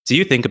Do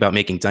you think about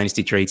making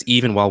dynasty trades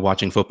even while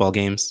watching football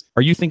games?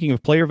 Are you thinking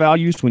of player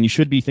values when you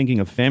should be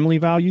thinking of family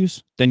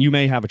values? Then you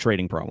may have a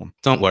trading problem.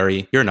 Don't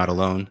worry, you're not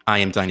alone. I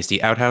am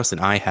Dynasty Outhouse, and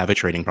I have a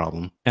trading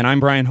problem. And I'm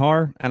Brian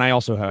Haar, and I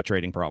also have a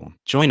trading problem.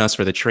 Join us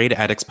for the Trade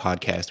Addicts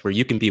podcast, where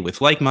you can be with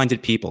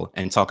like-minded people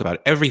and talk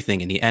about everything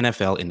in the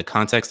NFL in the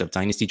context of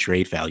dynasty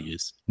trade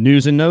values.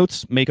 News and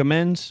notes, make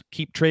amends,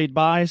 keep trade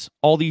buys,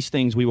 all these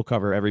things we will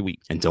cover every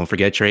week. And don't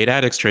forget Trade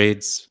Addicts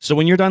trades. So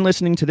when you're done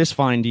listening to this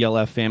fine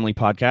DLF Family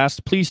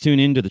podcast, please tune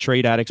in to the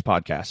Trade Addicts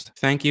podcast.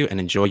 Thank you, and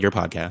enjoy your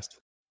podcast.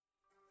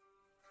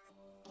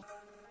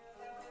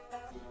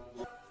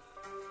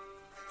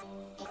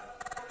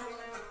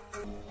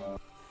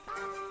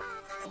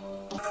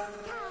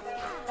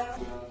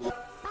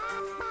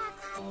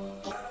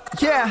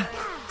 Yeah.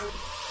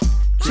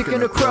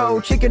 Chicken or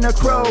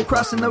crow,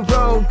 crossing the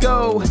road,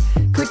 go.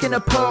 Clicking a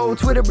poll,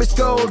 Twitter is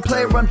gold,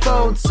 player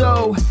unfold,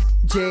 so.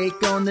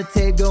 Jake on the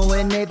table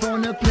and Abe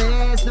on the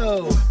plays,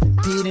 though.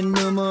 Pete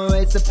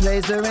enumerates the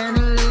plays, they're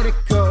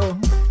analytical.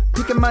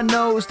 Picking my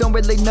nose, don't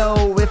really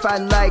know if I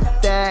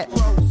like that.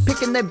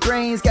 Picking their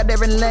brains, got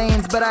different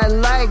lanes, but I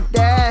like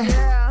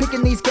that.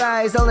 Picking these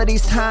guys, all of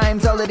these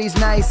times, all of these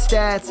nice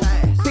stats.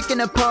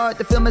 Picking apart,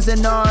 the film is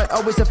an art,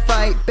 always a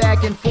fight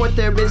back and forth.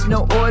 There is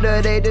no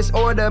order, they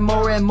disorder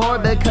more and more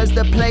because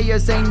the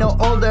players ain't no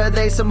older.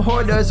 They some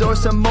hoarders or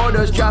some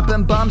mortars,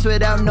 dropping bombs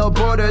without no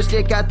borders.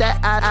 You got that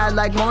I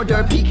like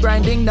mortar, peak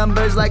grinding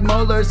numbers like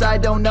molars. I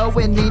don't know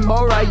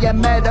anymore, I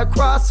am at a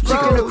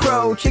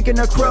crossroads. Chicken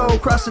or crow,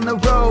 crossing the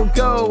road,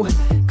 go.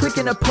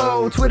 Clicking a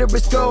poll, Twitter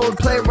is gold,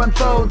 player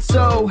unfold,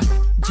 so.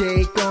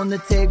 Jake on the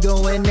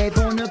table and Abe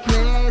on the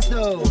plays,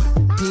 though.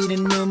 Pete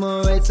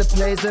enumerates the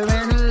plays, they're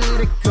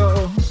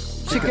analytical.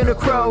 Chicken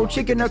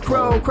or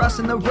crow,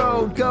 crossing the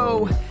road,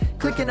 go.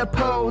 Clicking a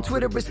poll,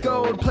 Twitter is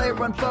gold, player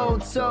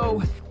unfold,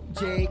 so.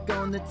 Jake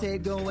on the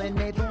table and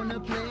Abe on the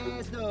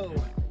plays, though.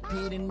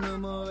 Pete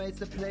enumerates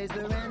the plays,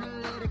 they're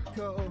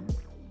analytical.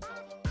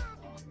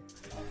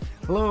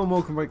 Hello and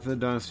welcome back to the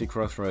Dynasty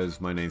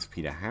Crossroads. My name's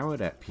Peter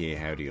Howard at PA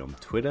Howdy on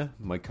Twitter.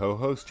 My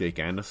co-host Jake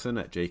Anderson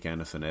at Jake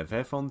Anderson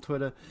FF on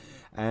Twitter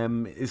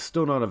is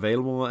still not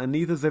available, and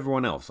neither is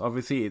everyone else.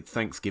 Obviously, it's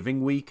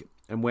Thanksgiving week,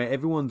 and where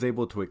everyone's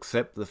able to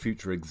accept the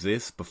future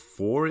exists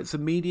before it's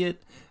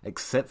immediate,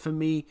 except for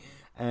me.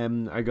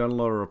 I got a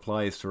lot of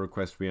replies to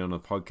request to be on a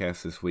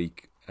podcast this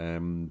week,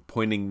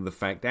 pointing the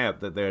fact out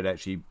that they'd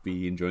actually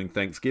be enjoying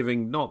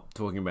Thanksgiving, not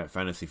talking about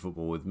fantasy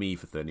football with me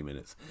for 30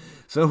 minutes.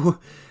 So,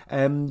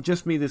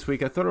 just me this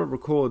week. I thought I'd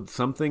record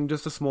something,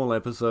 just a small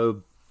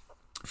episode,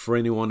 for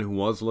anyone who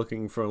was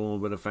looking for a little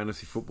bit of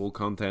fantasy football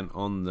content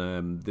on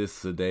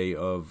the day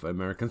of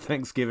American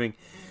Thanksgiving,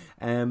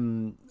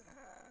 and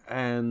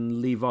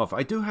leave off.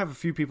 I do have a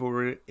few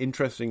people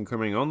interested in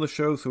coming on the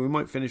show, so we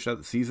might finish out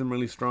the season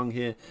really strong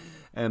here.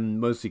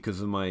 Mostly because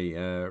of my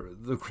the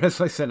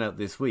requests I sent out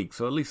this week,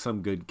 so at least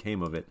some good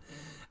came of it.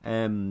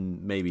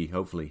 Maybe,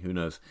 hopefully, who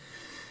knows.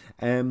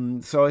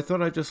 So I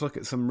thought I'd just look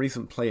at some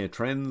recent player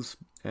trends,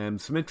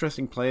 some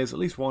interesting players, at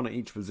least one at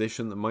each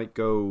position that might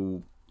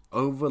go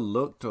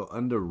overlooked or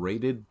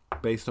underrated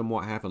based on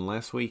what happened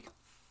last week.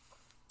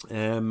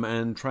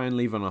 And try and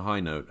leave on a high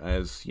note,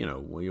 as you know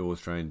we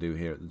always try and do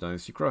here at the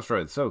Dynasty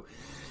Crossroads. So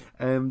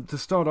to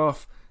start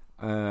off,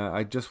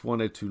 I just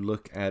wanted to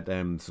look at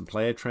some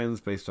player trends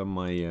based on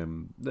my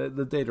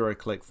the data I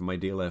collect from my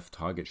DLF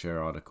target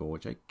share article,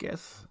 which I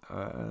guess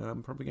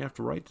I'm probably going to have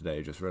to write today,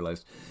 I just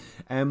realized.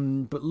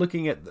 But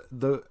looking at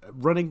the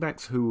running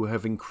backs who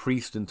have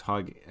increased in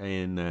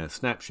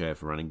snap share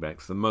for running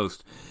backs the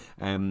most,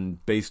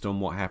 based on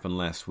what happened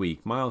last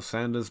week. Miles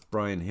Sanders,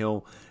 Brian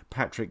Hill,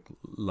 Patrick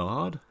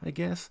Lard, I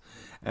guess,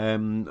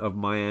 of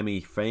Miami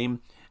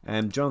fame,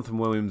 and Jonathan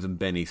Williams and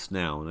Benny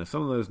Snell. Now,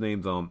 some of those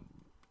names aren't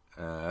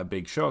a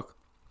big shock.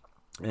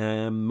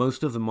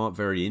 Most of them aren't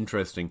very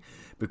interesting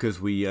because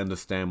we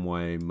understand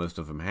why most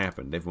of them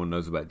happened. Everyone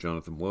knows about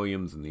Jonathan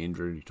Williams and the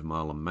injury to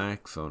Marlon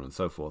Mack, so on and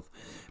so forth.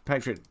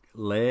 Patrick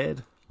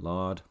Lard,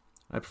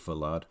 I prefer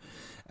Lard,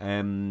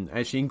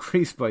 actually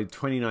increased by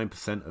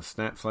 29% of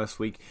snaps last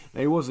week.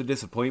 Now, it was a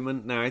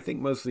disappointment. Now, I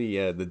think mostly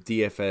the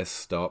DFS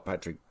start,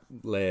 Patrick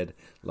Lard,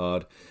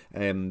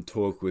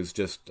 talk was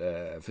just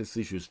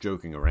facetious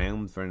joking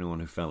around for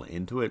anyone who fell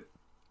into it.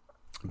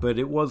 But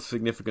it was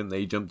significant that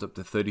he jumped up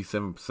to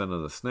 37%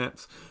 of the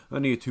snaps,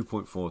 only a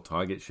 2.4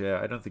 target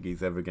share. I don't think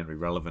he's ever going to be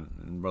relevant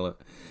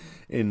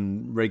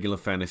in regular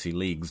fantasy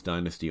leagues,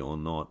 Dynasty or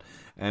not.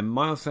 And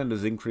Miles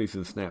Sanders' increase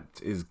in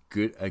snaps is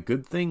a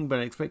good thing, but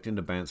I expect him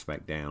to bounce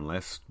back down.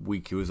 Last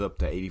week he was up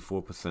to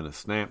 84% of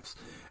snaps.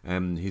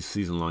 His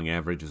season-long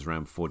average is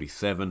around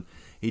 47.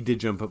 He did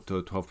jump up to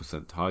a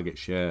 12% target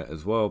share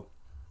as well.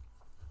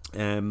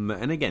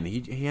 And again,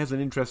 he has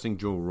an interesting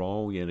dual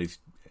role, yet he's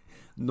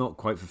not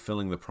quite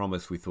fulfilling the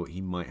promise we thought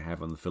he might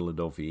have on the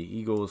Philadelphia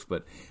Eagles,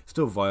 but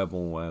still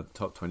viable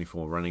top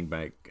 24 running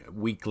back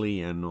weekly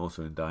and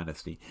also in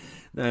Dynasty.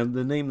 Now,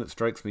 the name that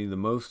strikes me the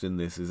most in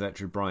this is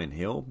actually Brian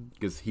Hill,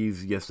 because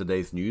he's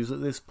yesterday's news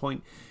at this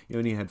point. He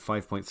only had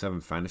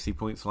 5.7 fantasy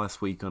points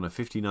last week on a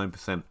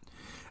 59%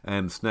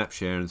 snap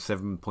share and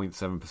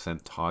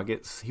 7.7%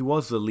 targets. He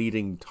was the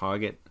leading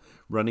target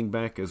running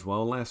back as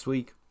well last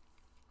week.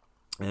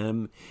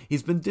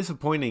 He's been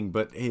disappointing,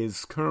 but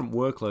his current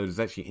workload is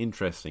actually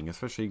interesting,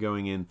 especially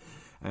going in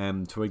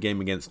to a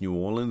game against New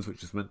Orleans,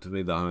 which is meant to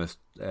be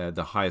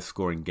the highest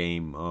scoring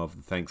game of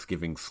the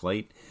Thanksgiving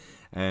slate.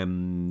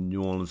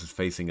 New Orleans is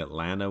facing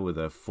Atlanta with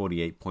a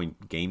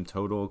 48-point game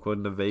total,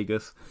 according to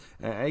Vegas.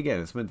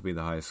 Again, it's meant to be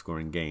the highest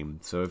scoring game.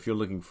 So if you're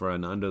looking for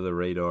an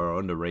under-the-radar or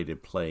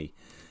underrated play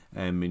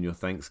in your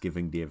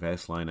Thanksgiving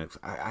DFS lineups,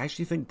 I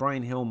actually think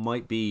Brian Hill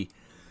might be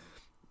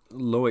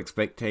low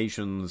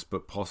expectations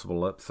but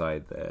possible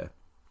upside there.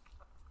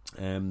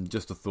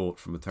 Just a thought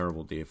from a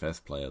terrible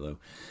DFS player, though.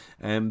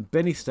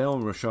 Benny Snell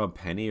and Rashad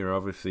Penny are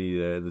obviously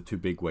the two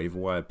big waiver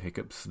wire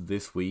pickups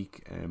this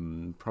week.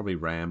 Probably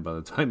ran by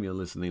the time you're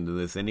listening to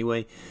this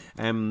anyway.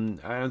 I don't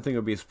think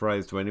it'll be a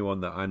surprise to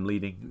anyone that I'm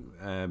leading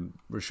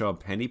Rashad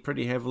Penny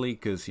pretty heavily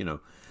because,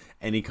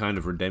 any kind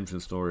of redemption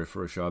story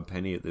for Rashad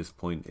Penny at this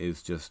point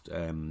is just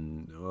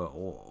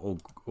all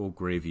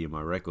gravy in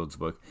my records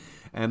book.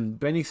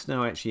 Benny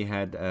Snell actually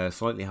had a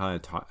slightly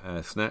higher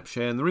snap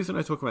share, and the reason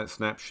I talk about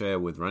snap share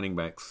with running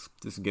backs,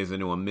 just in case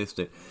anyone missed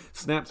it,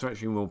 snaps are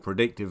actually more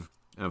predictive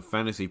of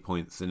fantasy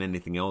points than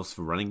anything else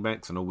for running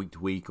backs on a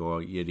week-to-week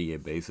or year-to-year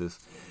basis.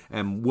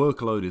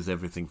 Workload is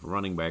everything for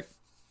running back.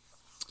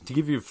 To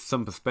give you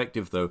some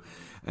perspective, though,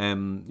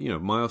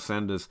 Miles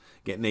Sanders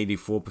getting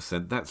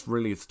 84%. That's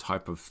really the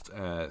type of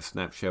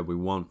snap share we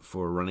want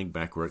for a running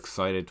back. We're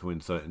excited to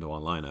insert into our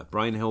lineup.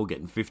 Brian Hill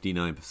getting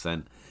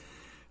 59%.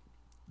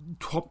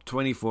 Top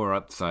 24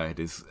 upside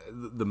is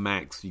the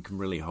max you can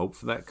really hope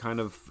for that kind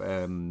of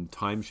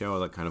time share or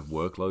that kind of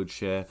workload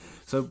share.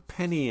 So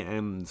Penny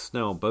and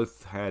Snell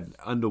both had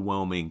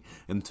underwhelming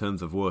in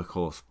terms of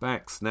workhorse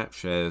back snap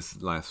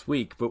shares last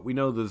week, but we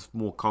know there's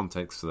more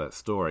context to that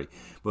story,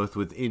 both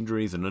with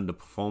injuries and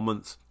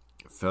underperformance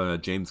for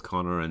James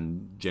Conner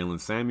and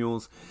Jalen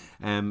Samuels.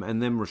 And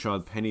then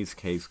Rashad Penny's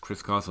case,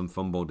 Chris Carson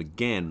fumbled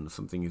again,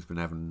 something he's been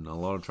having a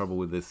lot of trouble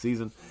with this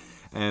season.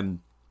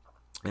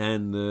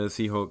 And the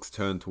Seahawks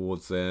turn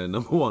towards their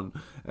number one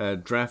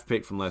draft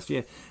pick from last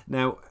year.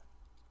 Now,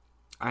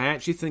 I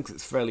actually think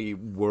it's fairly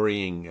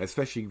worrying,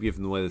 especially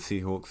given the way the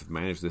Seahawks have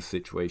managed this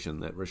situation,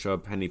 that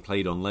Rashad Penny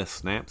played on less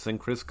snaps than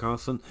Chris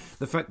Carson.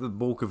 The fact that the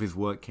bulk of his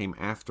work came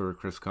after a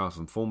Chris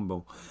Carson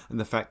fumble, and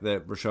the fact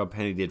that Rashad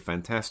Penny did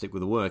fantastic with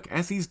the work,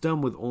 as he's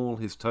done with all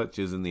his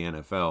touches in the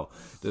NFL,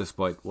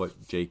 despite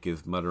what Jake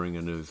is muttering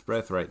under his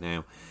breath right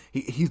now.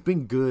 He's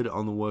been good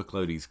on the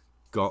workload he's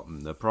gotten.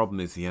 The problem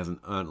is he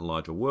hasn't earned a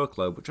larger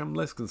workload, which I'm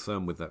less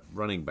concerned with that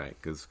running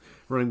back, because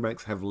running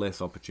backs have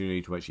less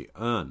opportunity to actually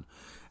earn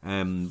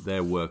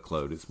their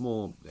workload. It's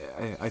more,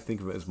 I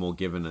think of it as more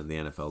given at the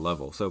NFL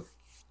level. So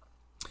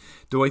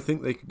do I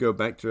think they could go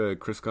back to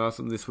Chris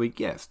Carson this week?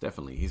 Yes,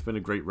 definitely. He's been a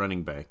great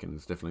running back, and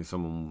it's definitely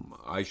someone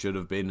I should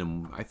have been,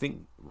 and I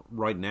think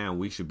right now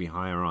we should be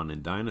higher on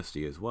in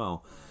Dynasty as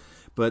well.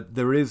 But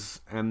there is,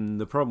 and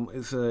the problem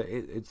is,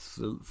 it's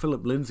a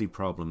Philip Lindsay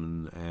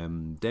problem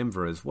in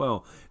Denver as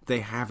well. They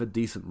have a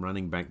decent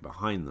running back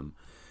behind them,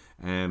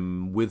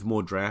 with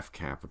more draft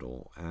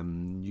capital.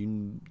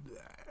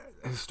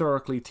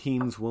 Historically,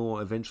 teams will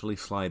eventually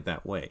slide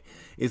that way.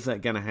 Is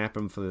that going to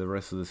happen for the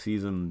rest of the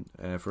season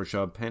for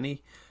Rashad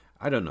Penny?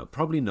 I don't know.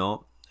 Probably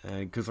not.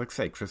 Because, like I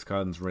say, Chris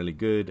Carson's really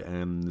good,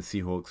 and the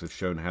Seahawks have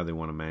shown how they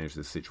want to manage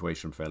this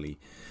situation fairly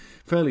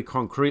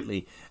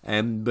concretely.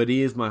 But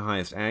he is my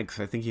highest ad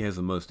because I think he has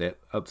the most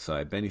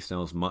upside. Benny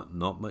Snell's not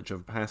much of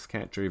a pass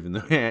catcher, even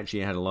though he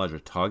actually had a larger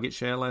target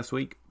share last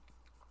week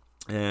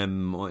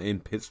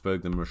in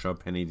Pittsburgh than Rashad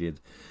Penny did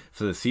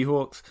for the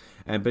Seahawks.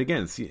 But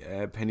again,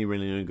 Penny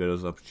really only got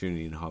his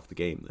opportunity in half the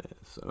game there.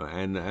 So,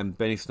 and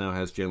Benny Snell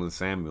has Jalen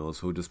Samuels,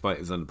 who, despite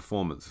his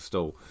underperformance, is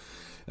still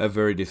a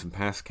very decent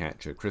pass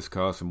catcher. Chris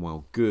Carson,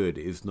 while good,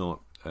 is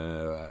not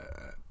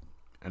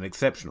an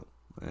exceptional.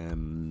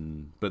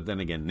 But then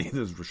again,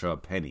 neither is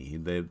Rashad Penny.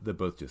 They're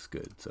both just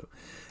good. So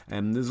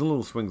there's a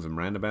little swings and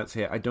roundabouts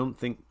here. I don't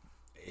think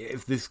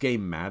if this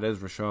game matters,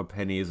 Rashad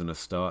Penny isn't a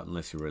start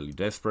unless you're really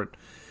desperate,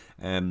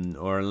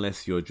 or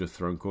unless you're just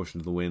throwing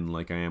caution to the wind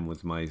like I am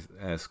with my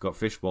Scott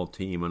Fishbowl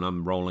team, and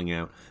I'm rolling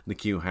out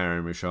N'Keal Harry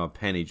and Rashad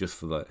Penny just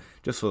for the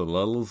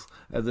lulz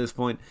at this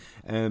point.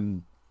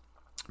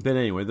 But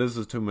anyway, those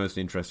are the two most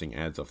interesting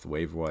ads off the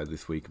waiver wire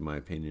this week, in my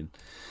opinion.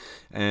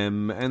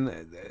 And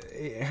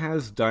it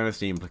has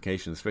dynasty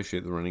implications, especially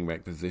at the running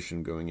back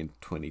position going into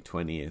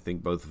 2020. I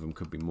think both of them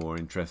could be more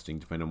interesting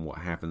depending on what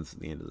happens at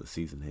the end of the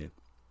season here.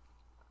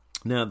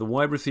 Now, the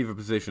wide receiver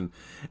position,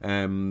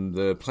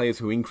 the players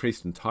who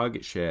increased in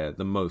target share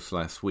the most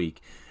last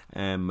week,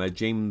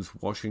 James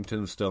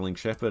Washington, Sterling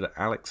Shepard,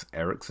 Alex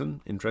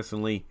Erickson,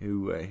 interestingly,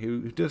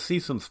 who does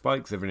see some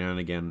spikes every now and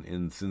again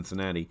in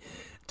Cincinnati,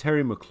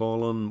 Terry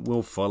McLaurin,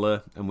 Will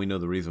Fuller, and we know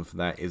the reason for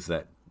that is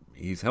that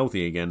he's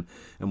healthy again,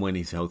 and when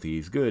he's healthy,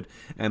 he's good.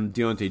 And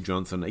Deontay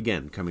Johnson,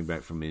 again, coming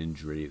back from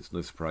injury, it's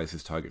no surprise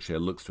his target share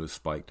looks to have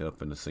spiked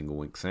up in a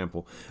single-week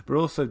sample. But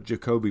also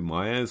Jacoby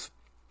Myers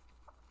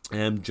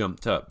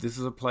jumped up. This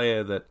is a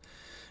player that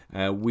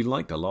we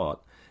liked a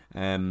lot.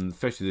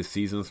 Especially this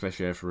season,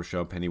 especially after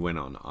Rashad Penny went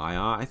on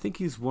IR. I think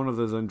he's one of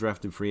those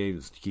undrafted free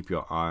agents to keep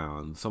your eye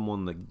on.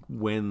 Someone that,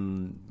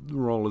 when the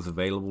role is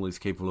available, is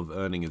capable of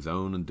earning his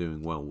own and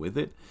doing well with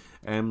it,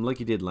 like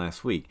he did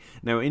last week.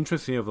 Now,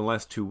 interestingly, over the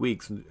last 2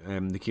 weeks,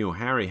 N'Keal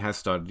Harry has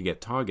started to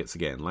get targets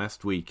again.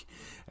 Last week,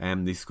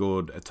 he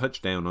scored a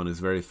touchdown on his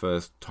very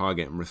first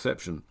target and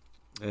reception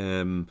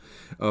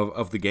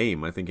of the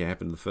game. I think it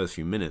happened in the first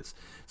few minutes.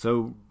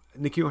 So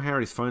N'Keal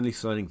Harry's finally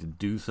starting to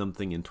do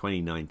something in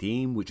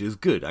 2019, which is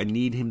good. I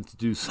need him to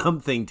do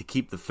something to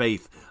keep the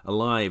faith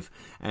alive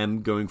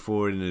going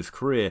forward in his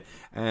career.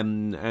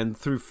 And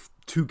through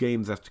 2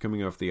 games after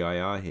coming off the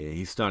IR here,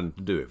 he's starting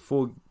to do it.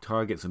 4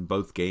 targets in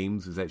both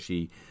games is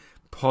actually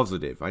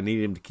positive. I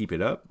need him to keep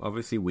it up.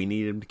 Obviously, we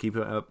need him to keep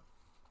it up,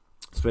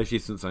 especially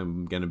since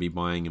I'm going to be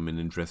buying him and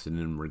interested in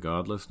him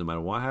regardless, no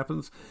matter what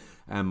happens.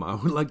 I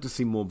would like to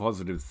see more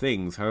positive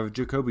things. However,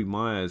 Jakobi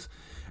Meyers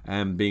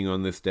being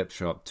on this depth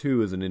chart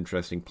too as an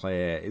interesting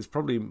player is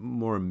probably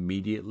more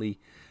immediately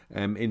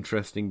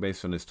interesting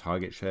based on his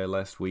target share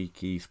last week.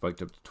 He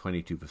spiked up to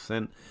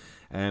 22%.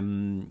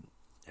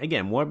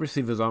 Again, wide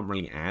receivers aren't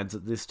really ads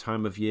at this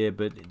time of year,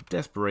 but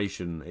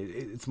desperation,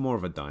 it's more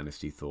of a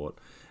dynasty thought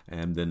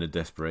than a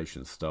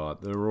desperation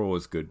start. There are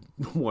always good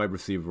wide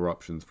receiver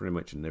options pretty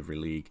much in every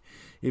league,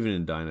 even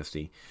in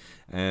dynasty.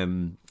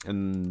 And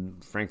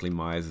frankly,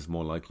 Myers is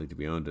more likely to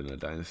be owned in a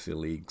dynasty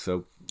league.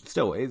 So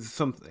still, it's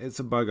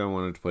a bug I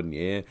wanted to put in the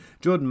air.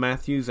 Jordan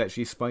Matthews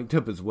actually spiked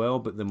up as well,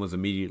 but then was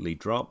immediately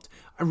dropped.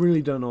 I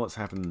really don't know what's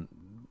happening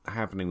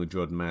with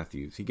Jordan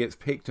Matthews. He gets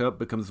picked up,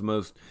 becomes the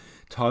most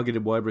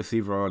targeted wide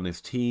receiver on his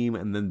team,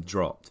 and then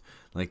dropped.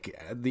 Like,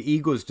 the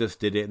Eagles just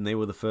did it, and they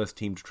were the first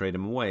team to trade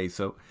him away,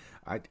 so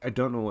I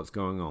don't know what's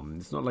going on.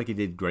 It's not like he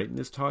did great in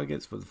his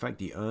targets, but the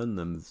fact he earned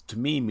them, to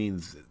me,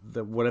 means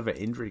that whatever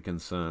injury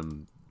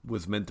concern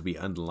was meant to be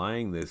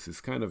underlying this is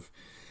kind of,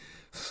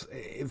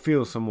 it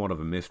feels somewhat of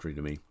a mystery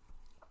to me.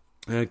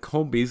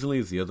 Cole Beasley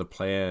is the other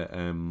player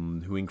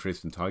who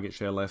increased in target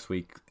share last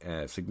week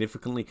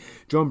significantly.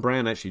 John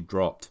Brown actually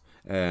dropped,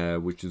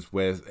 which is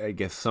where I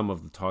guess some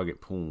of the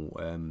target pool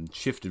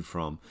shifted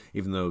from,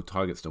 even though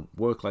targets don't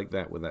work like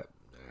that with that.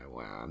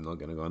 Well, I'm not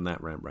going to go on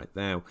that rant right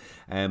now.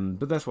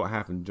 But that's what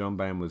happened. John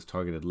Brown was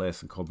targeted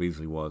less and Cole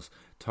Beasley was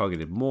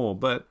targeted more.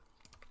 But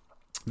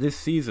this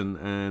season,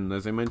 and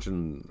as I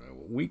mentioned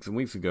weeks and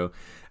weeks ago,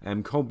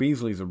 Cole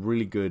Beasley is a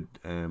really good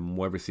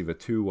wide receiver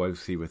 2, wide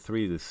receiver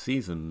 3 this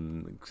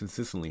season.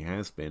 Consistently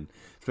has been,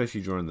 especially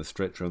during the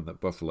stretch run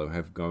that Buffalo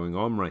have going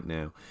on right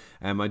now.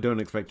 I don't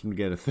expect him to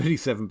get a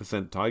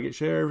 37% target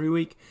share every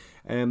week,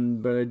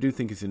 but I do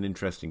think it's an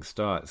interesting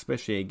start,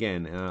 especially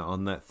again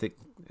on that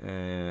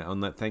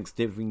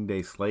Thanksgiving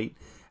Day slate.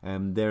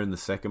 They're in the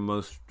second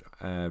most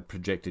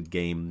projected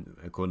game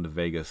according to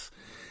Vegas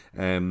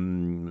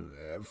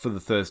for the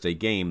Thursday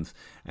games.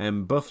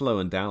 Buffalo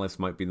and Dallas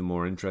might be the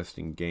more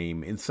interesting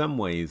game in some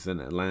ways than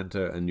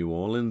Atlanta and New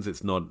Orleans.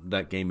 It's not,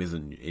 that game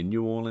isn't in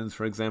New Orleans,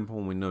 for example,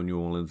 and we know New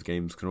Orleans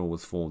games can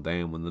always fall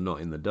down when they're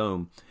not in the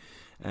dome.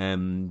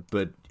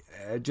 But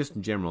just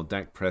in general,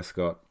 Dak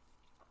Prescott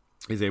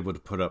is able to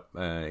put up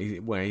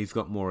where he's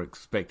got more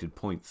expected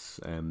points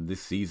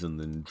this season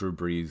than Drew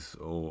Brees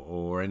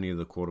or any of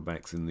the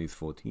quarterbacks in these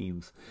 4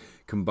 teams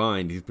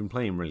combined. He's been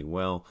playing really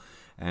well.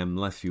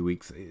 Last few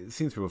weeks it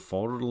seems to have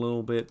faltered a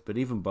little bit, but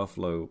even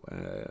Buffalo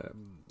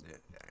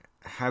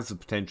has the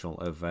potential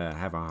of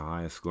have a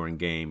higher scoring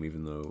game,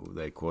 even though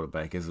their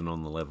quarterback isn't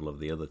on the level of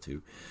the other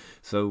 2.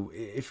 So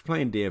if you're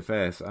playing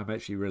DFS, I'm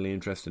actually really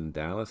interested in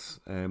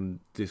Dallas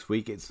this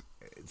week. It's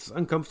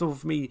uncomfortable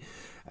for me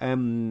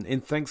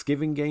in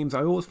Thanksgiving games.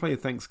 I always play a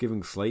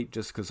Thanksgiving slate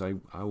just because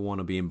I want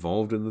to be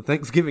involved in the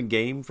Thanksgiving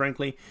game,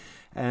 frankly.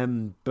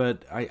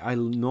 But I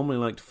normally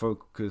like to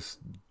focus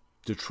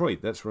Detroit.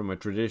 That's where my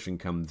tradition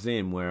comes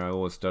in, where I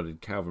always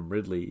started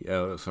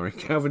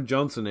Calvin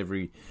Johnson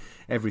every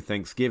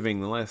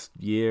Thanksgiving. The last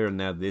year and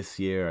now this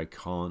year I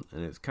can't,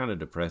 and it's kind of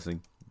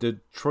depressing.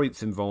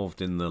 Detroit's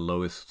involved in the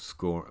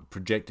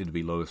projected to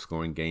be lowest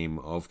scoring game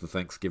of the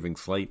Thanksgiving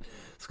slate.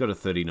 It's got a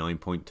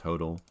 39-point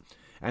total.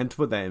 And to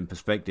put that in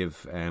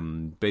perspective,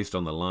 based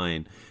on the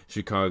line,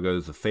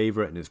 Chicago's a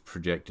favorite and is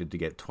projected to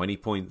get 20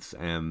 points,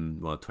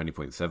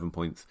 20.7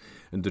 points,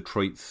 and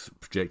Detroit's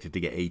projected to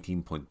get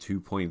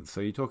 18.2 points.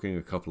 So you're talking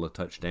a couple of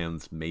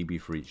touchdowns maybe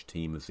for each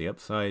team as the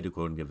upside,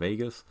 according to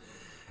Vegas.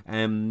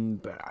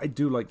 But I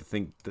do like to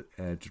think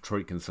that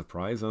Detroit can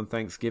surprise on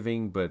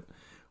Thanksgiving, but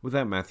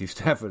without Matthew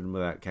Stafford and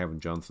without Calvin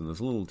Johnson, there's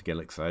little to get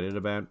excited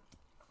about.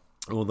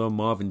 Although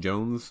Marvin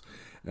Jones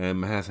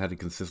has had a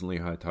consistently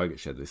high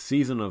target share this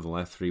season, over the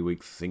last 3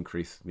 weeks it's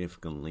increased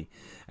significantly.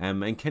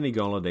 And Kenny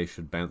Golladay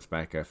should bounce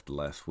back after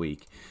last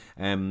week.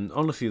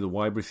 Honestly, the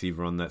wide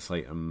receiver on that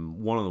slate,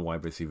 one of the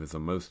wide receivers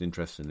I'm most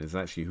interested in is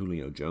actually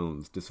Julio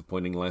Jones.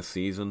 Disappointing last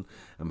season.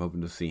 I'm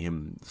hoping to see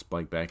him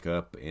spike back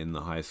up in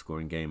the highest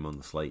scoring game on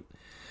the slate.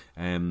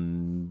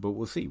 But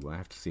we'll see. We'll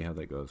have to see how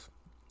that goes.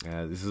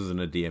 This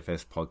isn't a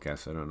DFS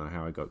podcast. I don't know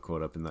how I got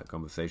caught up in that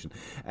conversation.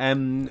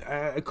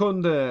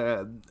 According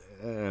to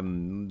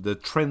the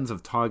trends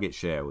of target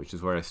share, which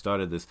is where I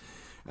started this,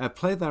 a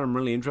player that I'm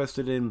really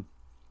interested in,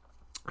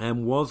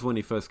 and was when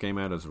he first came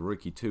out as a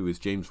rookie too, is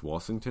James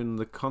Washington.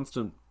 The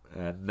constant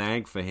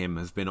nag for him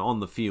has been on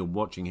the field,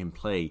 watching him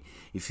play.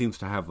 He seems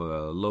to have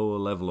a lower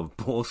level of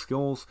ball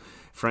skills,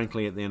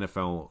 frankly, at the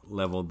NFL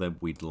level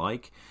that we'd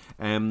like.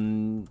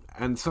 And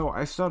so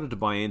I started to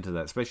buy into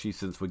that, especially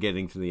since we're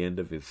getting to the end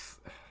of his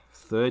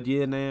third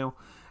year now,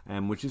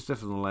 which is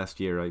definitely the last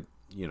year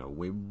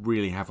we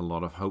really have a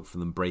lot of hope for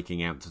them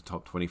breaking out to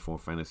top 24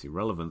 fantasy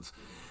relevance.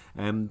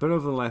 But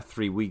over the last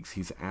 3 weeks,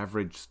 he's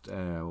averaged,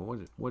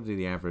 what did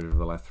he average over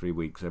the last 3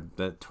 weeks?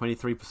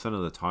 23%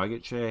 of the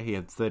target share. He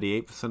had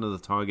 38% of the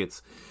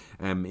targets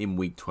in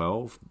week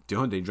 12.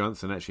 Deontay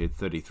Johnson actually had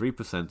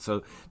 33%.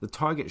 So the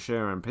target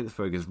share in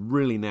Pittsburgh is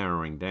really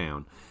narrowing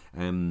down.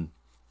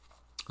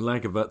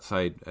 Lack of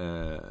upside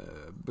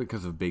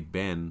because of Big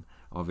Ben,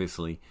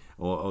 obviously,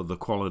 or the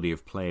quality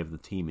of play of the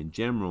team in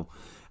general.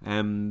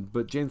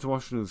 But James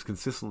Washington has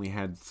consistently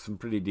had some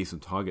pretty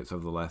decent targets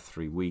over the last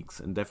 3 weeks,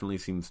 and definitely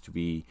seems to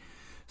be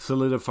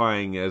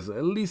solidifying as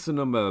at least the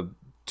number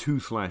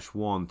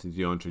 2/1 to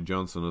Deontay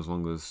Johnson, as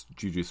long as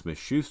Juju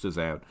Smith-Schuster's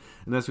out.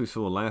 And as we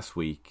saw last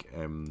week,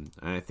 and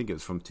I think it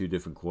was from 2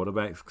 different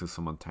quarterbacks, because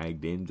someone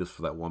tagged in just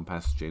for that one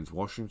pass to James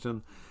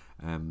Washington,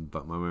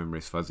 but my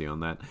memory's fuzzy on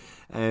that.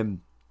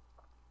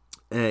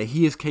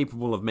 He is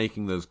capable of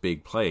making those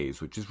big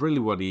plays, which is really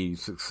what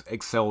he's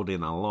excelled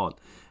in a lot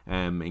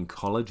in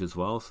college as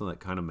well, so that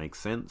kind of makes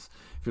sense.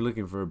 If you're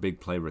looking for a big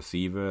play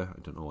receiver,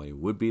 I don't know why you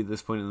would be at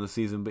this point in the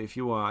season, but if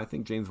you are, I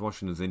think James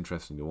Washington is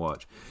interesting to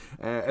watch.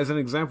 As an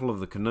example of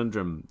the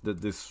conundrum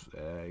that this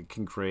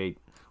can create,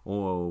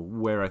 or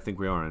where I think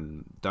we are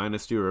in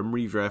Dynasty or in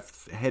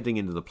redraft heading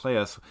into the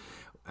playoffs,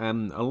 a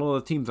lot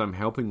of the teams I'm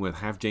helping with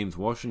have James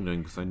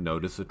Washington because I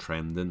noticed a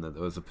trend and that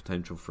there was a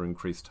potential for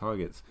increased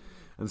targets.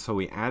 And so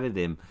we added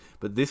him.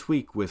 But this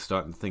week we're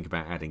starting to think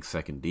about adding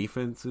second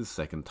defenses,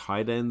 second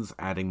tight ends,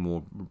 adding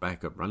more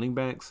backup running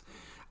backs.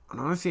 And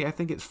honestly, I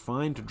think it's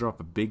fine to drop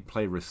a big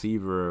play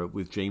receiver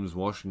with James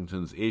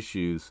Washington's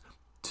issues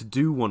to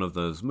do one of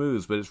those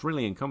moves. But it's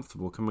really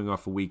uncomfortable coming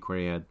off a week where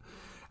he had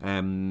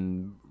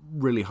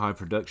really high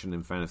production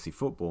in fantasy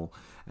football,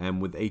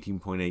 with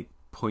 18.8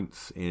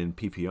 points in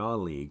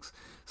PPR leagues.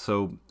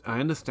 So I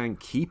understand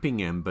keeping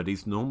him, but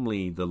he's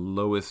normally the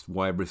lowest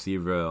wide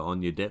receiver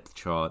on your depth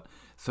chart.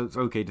 So it's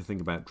okay to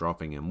think about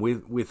dropping him.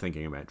 We're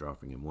thinking about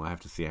dropping him. We'll have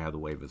to see how the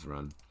waivers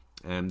run,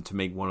 to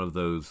make one of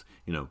those,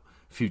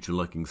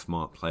 future-looking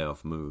smart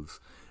playoff moves.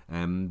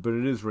 But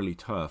it is really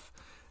tough.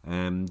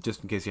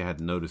 Just in case you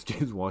hadn't noticed,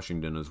 James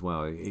Washington as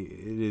well. It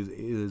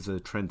is a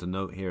trend to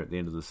note here at the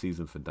end of the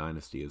season for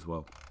Dynasty as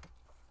well.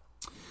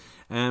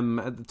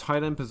 At the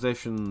tight end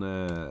position,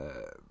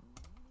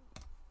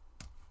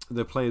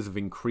 the players have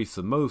increased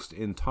the most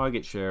in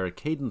target share.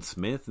 Caden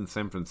Smith in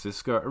San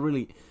Francisco.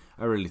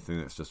 I really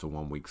think that's just a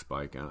 1 week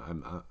spike.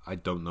 I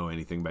don't know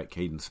anything about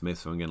Caden Smith,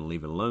 so I'm going to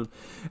leave it alone.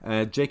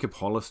 Jacob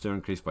Hollister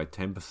increased by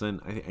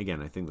 10%.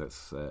 I think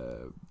that's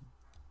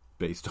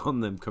based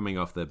on them coming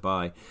off their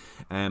bye.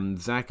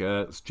 Zach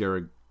Ertz,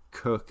 Jared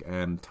Cook,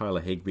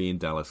 Tyler Higbee, and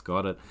Dallas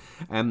Goedert.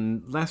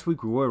 Last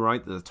week we were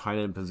right that the tight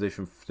end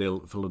position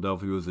for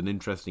Philadelphia was an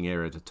interesting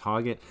area to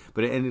target,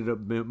 but it ended up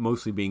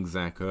mostly being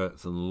Zach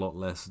Ertz and a lot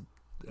less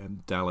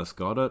Dallas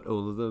Goedert,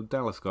 although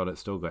Dallas Goedert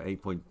still got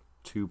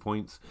 8.2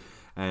 points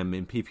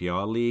in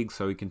PPR leagues,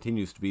 so he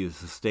continues to be a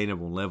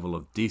sustainable level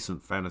of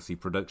decent fantasy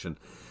production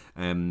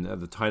at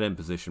the tight end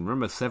position.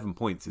 Remember, 7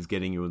 points is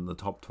getting you in the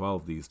top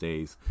 12 these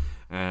days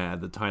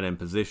at the tight end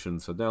position,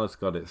 so Dallas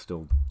Goedert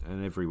still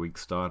an every week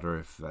starter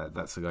if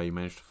that's the guy you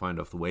managed to find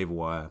off the waiver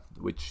wire,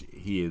 which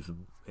he is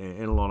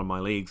in a lot of my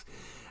leagues.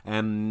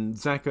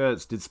 Zach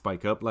Ertz did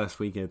spike up last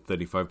week at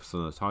 35%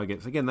 of the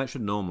targets. Again, that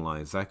should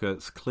normalize. Zach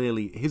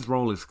Ertz his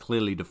role is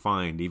clearly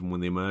defined, even with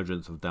the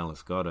emergence of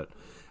Dallas Goedert,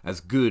 as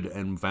good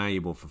and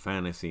valuable for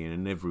fantasy and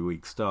an every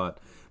week start.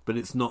 But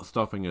it's not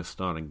stopping us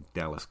starting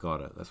Dallas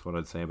Goedert. That's what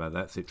I'd say about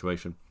that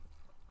situation.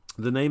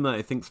 The name that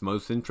I think is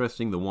most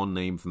interesting, the one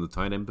name from the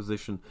tight end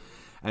position,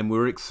 and we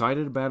were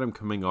excited about him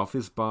coming off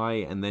his bye,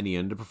 and then he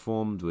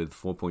underperformed with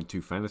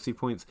 4.2 fantasy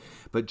points.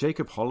 But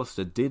Jacob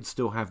Hollister did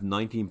still have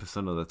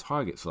 19% of the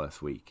targets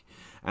last week.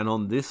 And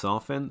on this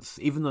offense,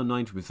 even though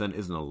 90%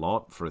 isn't a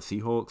lot for a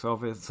Seahawks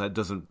offense, that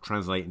doesn't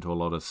translate into a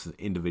lot of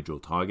individual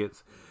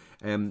targets.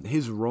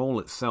 His role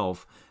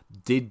itself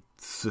did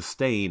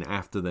sustain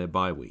after their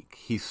bye week.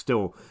 He's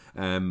still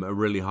a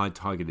really high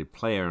targeted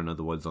player, in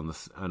other words, on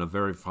a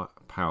very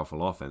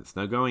powerful offense.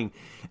 Now going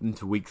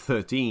into week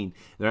 13,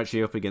 they're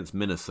actually up against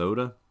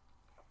Minnesota,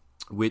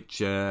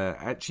 which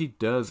actually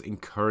does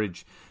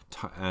encourage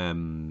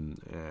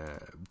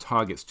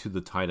targets to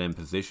the tight end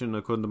position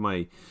according to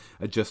my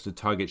adjusted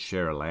target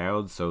share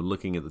allowed. So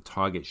looking at the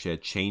target share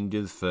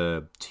changes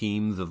for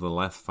teams of the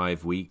last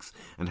 5 weeks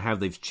and how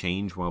they've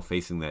changed while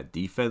facing that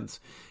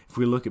defense. If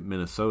we look at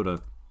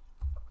Minnesota,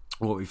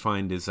 what we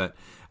find is that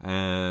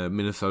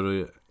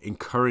Minnesota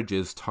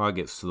encourages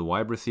targets to the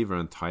wide receiver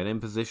and tight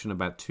end position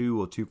about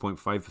 2 or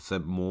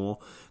 2.5% more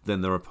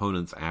than their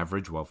opponent's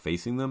average while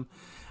facing them.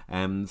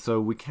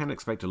 So we can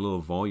expect a little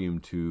volume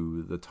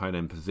to the tight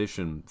end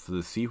position for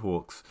the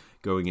Seahawks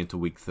going into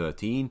Week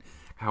 13.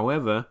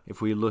 However,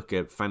 if we look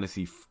at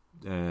fantasy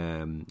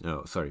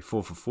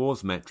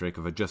 4for4's metric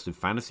of adjusted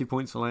fantasy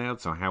points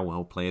allowed, so how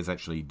well players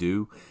actually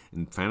do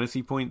in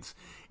fantasy points,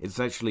 it's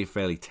actually a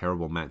fairly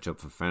terrible matchup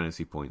for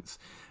fantasy points.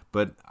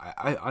 But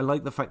I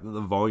like the fact that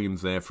the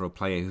volume's there for a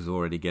player who's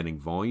already getting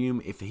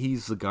volume. If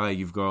he's the guy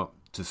you've got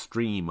to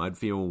stream, I'd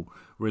feel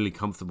really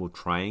comfortable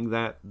trying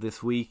that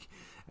this week.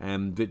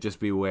 But just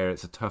be aware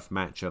it's a tough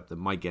matchup that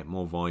might get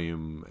more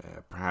volume,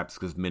 perhaps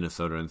because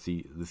Minnesota and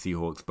the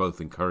Seahawks both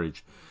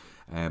encourage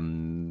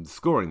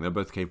scoring. They're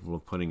both capable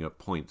of putting up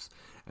points.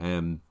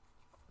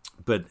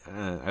 But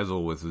as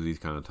always with these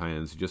kind of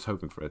tie-ins, you're just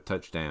hoping for a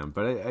touchdown.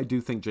 But I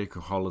do think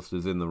Jacob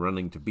Hollister's in the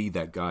running to be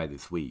that guy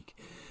this week.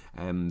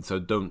 So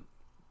don't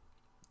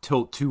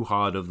tilt too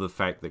hard of the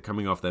fact that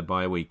coming off their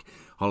bye week,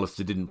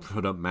 Hollister didn't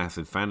put up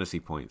massive fantasy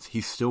points.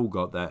 He's still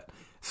got that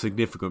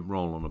significant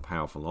role on a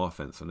powerful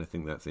offense, and I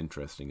think that's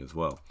interesting as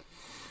well.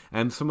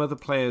 And some other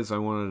players I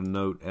wanted to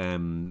note,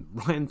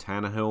 Ryan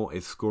Tannehill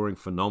is scoring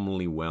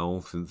phenomenally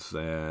well since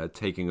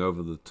taking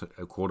over the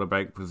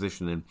quarterback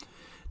position in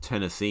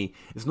Tennessee.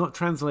 It's not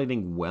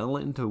translating well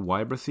into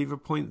wide receiver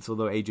points,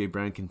 although A.J.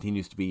 Brown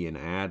continues to be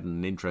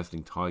an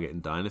interesting target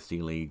in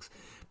Dynasty leagues.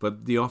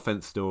 But the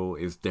offense still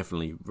is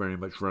definitely very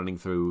much running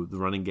through the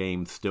running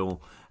game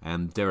still.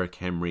 And Derrick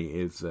Henry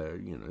is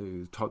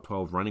top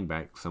 12 running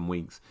back some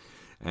weeks.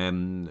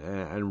 And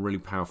a really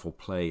powerful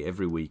play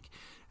every week.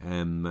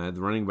 The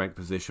running back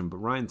position, but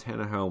Ryan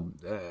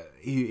Tannehill,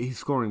 he's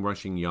scoring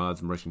rushing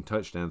yards and rushing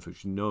touchdowns,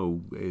 which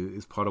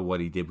is part of what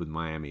he did with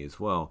Miami as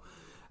well.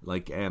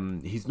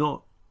 He's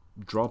not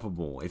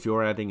droppable. If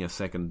you're adding a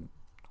second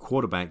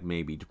quarterback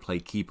maybe to play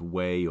keep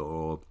away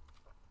or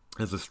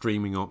as a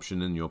streaming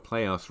option in your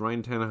playoffs,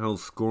 Ryan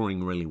Tannehill's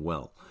scoring really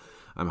well.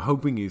 I'm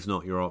hoping he's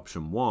not your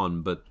option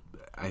one, but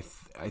I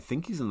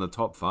think he's in the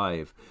top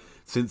 5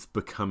 since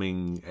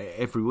becoming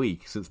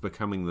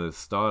the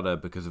starter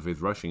because of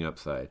his rushing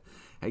upside.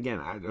 Again,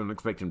 I don't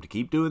expect him to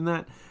keep doing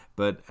that,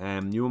 but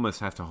you almost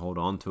have to hold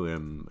on to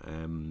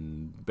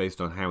him based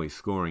on how he's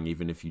scoring,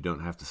 even if you don't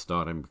have to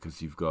start him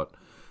because you've got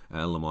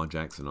Lamar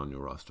Jackson on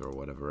your roster or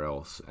whatever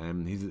else.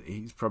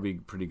 He's probably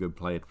a pretty good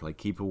player to play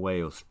keep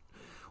away or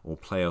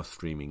playoff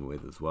streaming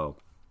with as well.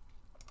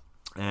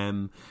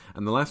 And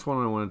the last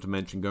one I wanted to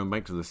mention, going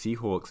back to the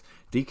Seahawks,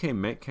 DK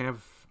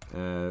Metcalf,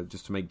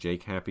 just to make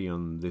Jake happy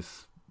on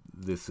this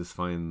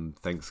fine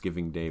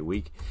Thanksgiving Day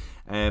week,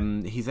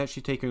 he's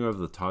actually taking over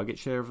the target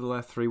share over the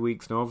last 3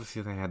 weeks. Now,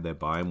 obviously, they had their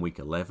bye in week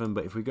 11,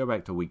 but if we go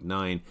back to week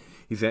 9,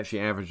 he's actually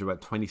averaged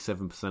about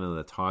 27% of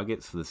the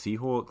targets for the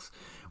Seahawks,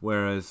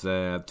 whereas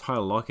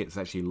Tyler Lockett's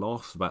actually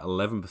lost about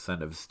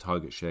 11% of his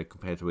target share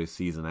compared to his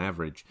season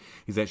average.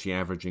 He's actually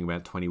averaging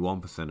about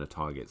 21% of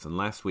targets, and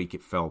last week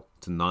it fell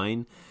to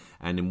 9%.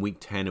 And in week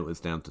 10, it was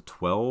down to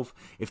 12.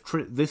 If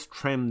this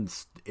trend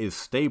is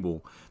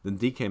stable, then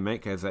DK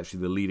Metcalf is actually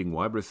the leading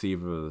wide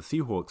receiver of the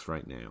Seahawks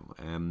right now.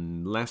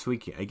 Last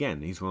week,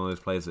 again, he's one of those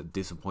players that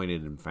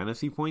disappointed in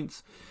fantasy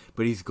points,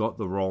 but he's got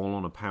the role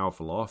on a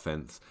powerful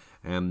offense,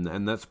 and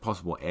that's a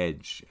possible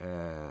edge.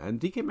 And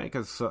DK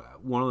Metcalf is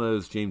one of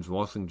those James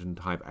Washington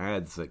type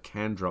ads that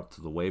can drop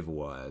to the waiver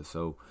wire,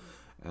 so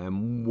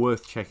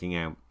worth checking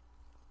out.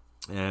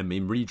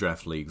 In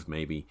redraft leagues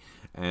maybe,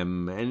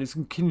 and it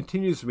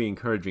continues to be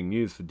encouraging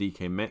news for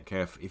DK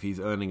Metcalf if he's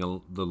earning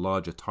the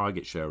larger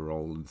target share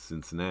role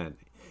in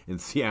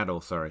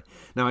Seattle.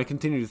 Now I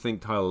continue to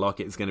think Tyler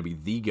Lockett is going to be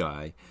the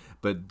guy,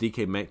 but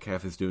DK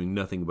Metcalf is doing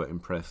nothing but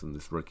impress in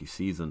this rookie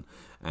season,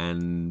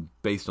 and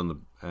based on the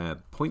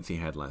points he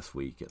had last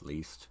week at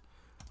least,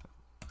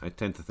 I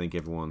tend to think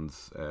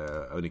everyone's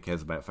only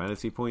cares about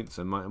fantasy points,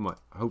 and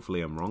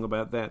hopefully I'm wrong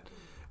about that.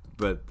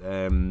 But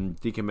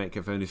DK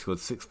Metcalf only scored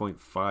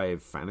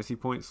 6.5 fantasy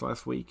points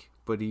last week,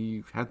 but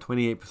he had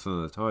 28%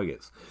 of the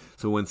targets.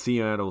 So when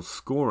Seattle's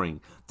scoring,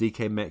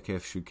 DK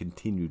Metcalf should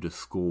continue to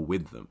score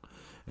with them,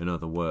 in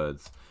other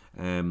words.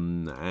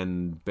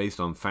 And based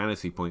on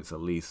fantasy points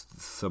at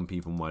least, some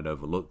people might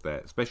overlook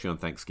that, especially on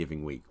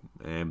Thanksgiving week,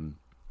 when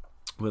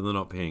they're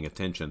not paying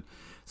attention.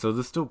 So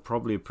there's still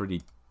probably a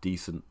pretty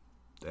decent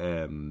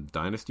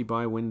Dynasty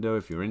buy window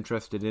if you're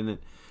interested in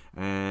it.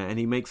 And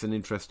he makes an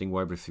interesting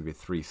wide receiver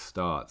 3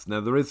 starts.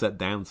 Now, there is that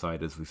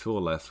downside, as we saw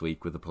last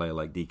week, with a player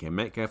like DK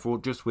Metcalf, or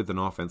just with an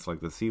offense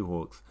like the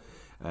Seahawks.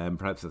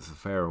 Perhaps that's a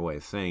fairer way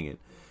of saying it.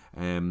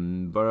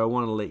 But I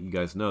want to let you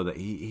guys know that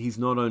he's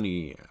not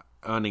only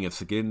earning a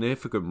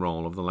significant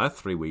role over the last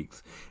 3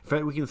 weeks. In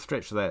fact, we can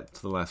stretch that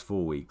to the last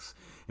 4 weeks.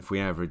 If we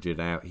average it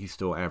out, he's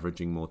still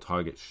averaging more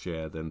target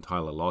share than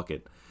Tyler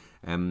Lockett.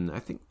 I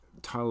think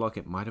Tyler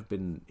Lockett might have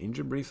been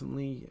injured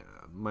recently.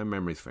 My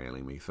memory's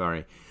failing me,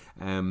 sorry.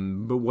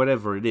 But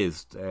whatever it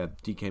is,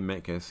 DK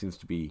Metcalf seems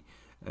to be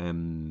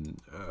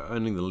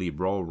earning the lead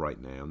role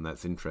right now, and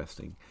that's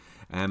interesting.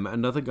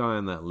 Another guy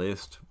on that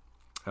list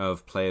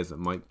of players that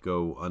might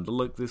go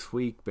underlooked this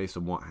week based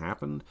on what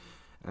happened.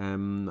 I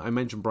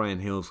mentioned Brian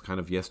Hill's kind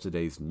of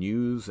yesterday's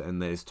news,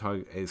 and his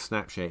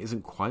snap share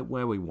isn't quite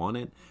where we want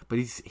it, but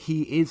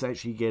he is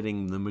actually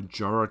getting the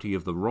majority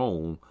of the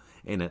role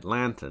in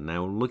Atlanta.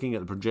 Now, looking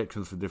at the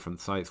projections for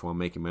different sites while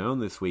making my own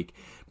this week,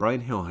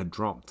 Brian Hill had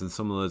dropped, and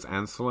some of those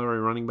ancillary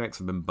running backs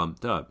have been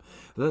bumped up.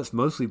 But that's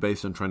mostly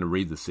based on trying to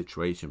read the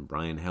situation.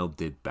 Brian Hill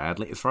did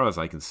badly, as far as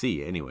I can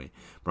see anyway.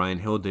 Brian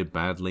Hill did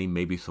badly,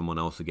 maybe someone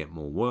else will get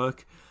more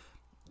work.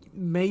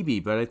 Maybe,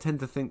 but I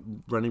tend to think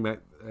running back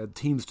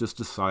teams just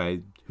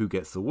decide who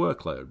gets the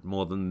workload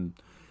more than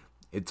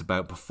it's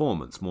about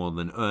performance, more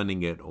than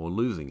earning it or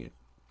losing it.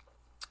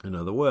 In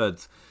other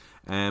words,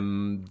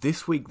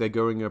 this week they're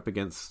going up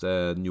against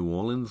New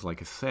Orleans. Like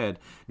I said,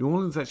 New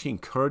Orleans actually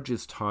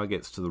encourages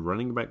targets to the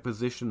running back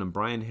position, and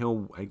Brian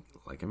Hill,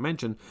 like I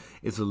mentioned,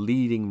 is a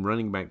leading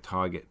running back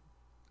target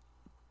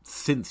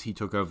since he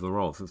took over the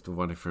role, since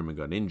Devontae Freeman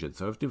got injured.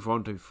 So if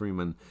Devontae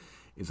Freeman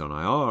is on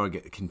IR or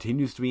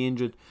continues to be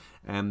injured,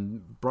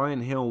 and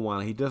Brian Hill,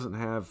 while he doesn't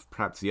have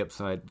perhaps the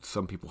upside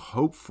some people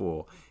hope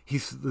for,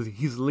 he's the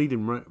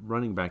leading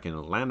running back in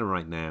Atlanta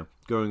right now,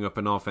 going up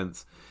an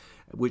offense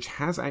which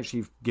has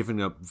actually given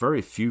up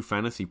very few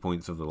fantasy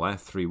points over the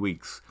last 3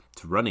 weeks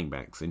to running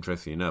backs.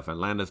 Interestingly enough, New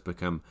Orleans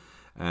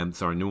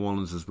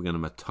has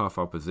become a tough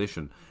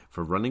opposition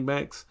for running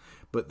backs,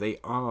 but they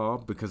are,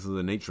 because of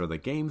the nature of the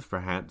games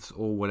perhaps,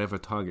 or whatever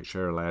target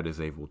share allowed is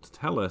able to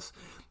tell us,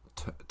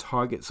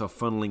 targets are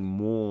funneling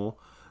more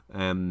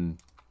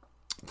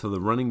to the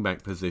running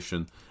back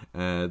position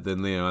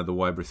than they are the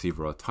wide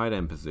receiver or tight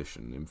end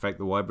position. In fact,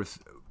 the wide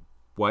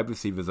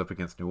receivers up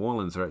against New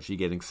Orleans are actually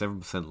getting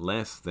 7%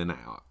 less than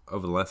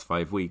over the last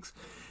 5 weeks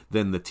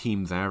than the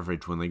team's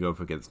average when they go up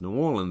against New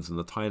Orleans, and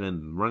the tight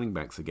end and running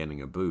backs are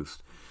getting a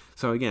boost.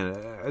 So again,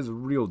 as a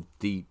real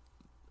deep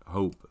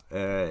hope,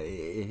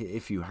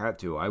 if you had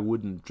to, I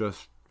wouldn't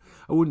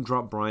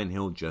drop Brian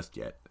Hill just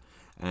yet.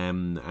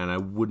 And I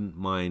wouldn't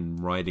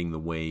mind riding the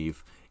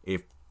wave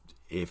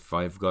if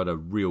I've got a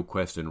real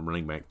question at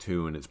running back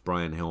 2 and it's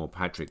Brian Hill or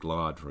Patrick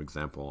Lard, for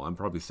example. I'm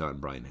probably starting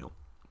Brian Hill.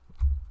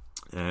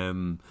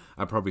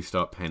 I'd probably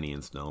start Penny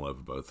and Snell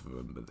over both of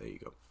them, but there you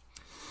go.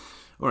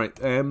 All right,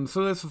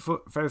 so that's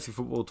fantasy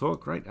football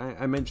talk, right?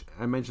 I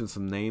mentioned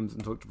some names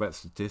and talked about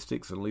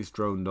statistics, at least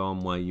droned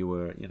on while you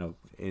were,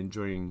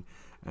 enjoying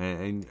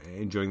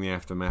the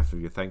aftermath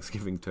of your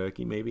Thanksgiving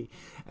turkey, maybe.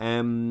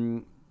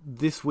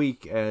 This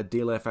week,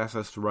 DLF asked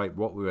us to write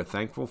what we were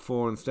thankful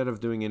for instead of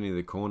doing any of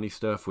the corny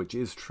stuff, which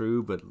is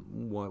true, but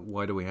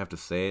why do we have to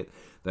say it?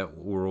 That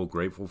we're all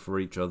grateful for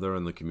each other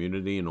and the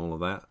community and all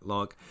of that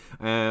lot.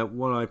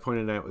 What I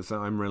pointed out was that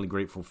I'm really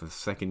grateful for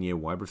second-year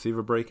wide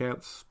receiver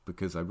breakouts,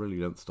 because I really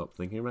don't stop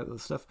thinking about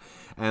this stuff.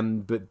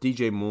 But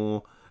DJ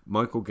Moore,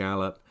 Michael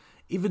Gallup,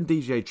 even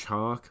DJ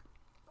Chark,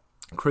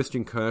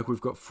 Christian Kirk, we've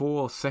got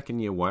 4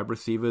 second-year wide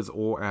receivers,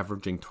 all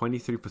averaging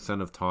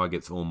 23% of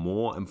targets or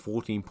more and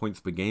 14 points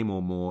per game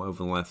or more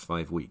over the last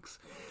 5 weeks.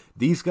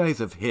 These guys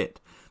have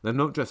hit. They've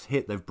not just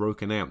hit, they've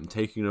broken out and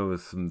taken over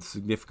some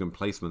significant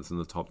placements in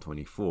the top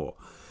 24.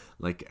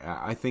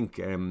 I think,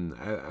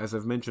 as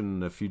I've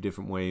mentioned in a few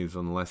different ways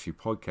on the last few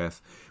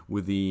podcasts,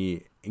 with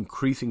the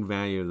increasing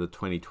value of the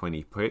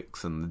 2020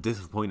 picks and the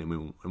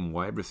disappointment in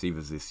wide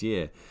receivers this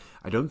year,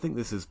 I don't think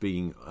this is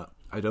being...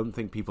 I don't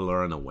think people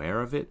are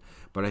unaware of it,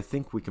 but I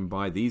think we can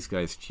buy these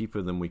guys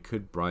cheaper than we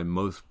could buy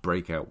most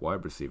breakout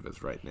wide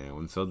receivers right now.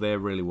 And so they're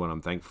really what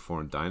I'm thankful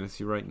for in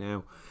Dynasty right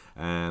now.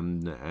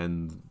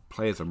 And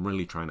players I'm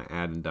really trying to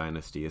add in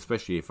Dynasty,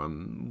 especially if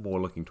I'm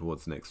more looking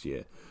towards next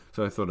year.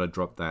 So I thought I'd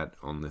drop that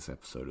on this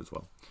episode as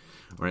well.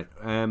 All right.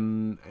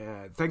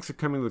 Thanks for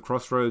coming to the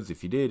Crossroads.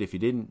 If you did, if you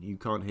didn't, you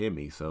can't hear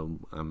me. So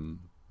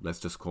let's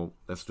just call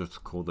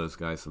those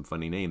guys some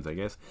funny names, I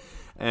guess.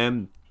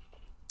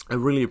 I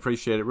really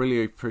appreciate it.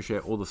 Really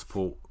appreciate all the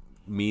support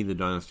me, the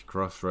Dynasty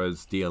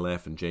Crossroads,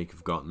 DLF, and Jake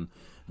have gotten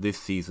this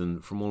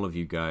season from all of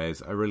you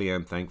guys. I really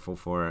am thankful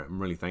for it.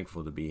 I'm really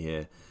thankful to be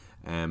here.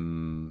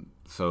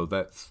 So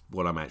that's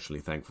what I'm actually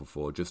thankful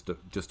for. Just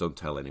don't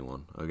tell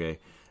anyone, okay?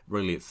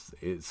 Really, it's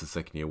the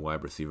second-year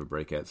wide receiver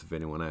breakouts, if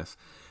anyone asks.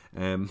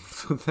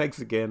 So thanks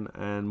again,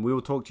 and we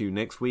will talk to you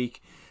next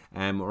week.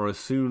 Or as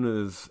soon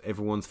as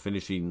everyone's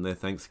finished eating their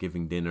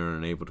Thanksgiving dinner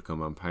and able to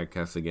come on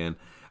podcast again,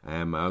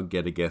 I'll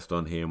get a guest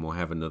on here and we'll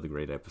have another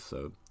great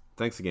episode.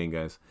 Thanks again,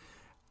 guys.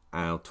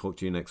 I'll talk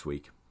to you next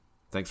week.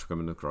 Thanks for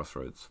coming to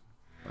Crossroads.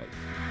 Bye.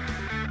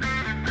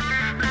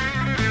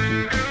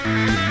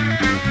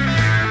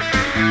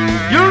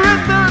 You're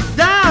at the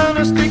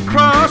Dynasty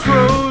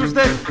Crossroads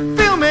that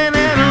film and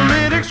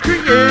analytics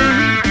create.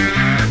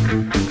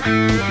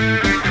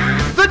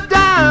 The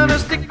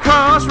Dynasty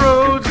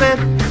Crossroads that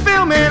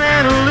film and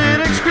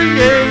analytics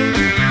create.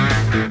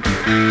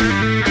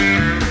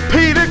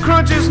 Peter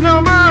crunches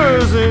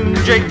numbers and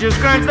Jake just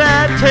grinds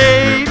that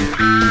tape.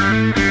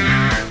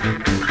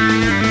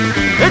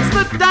 It's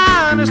the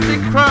Dynasty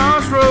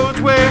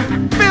Crossroads where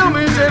film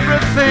is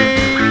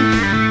everything.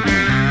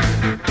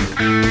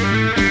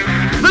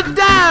 The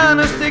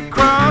Dynasty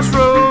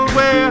Crossroads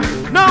where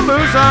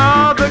numbers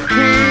are the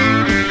king.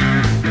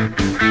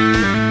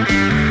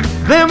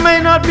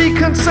 not be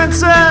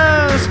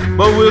consensus,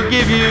 but we'll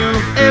give you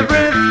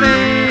everything.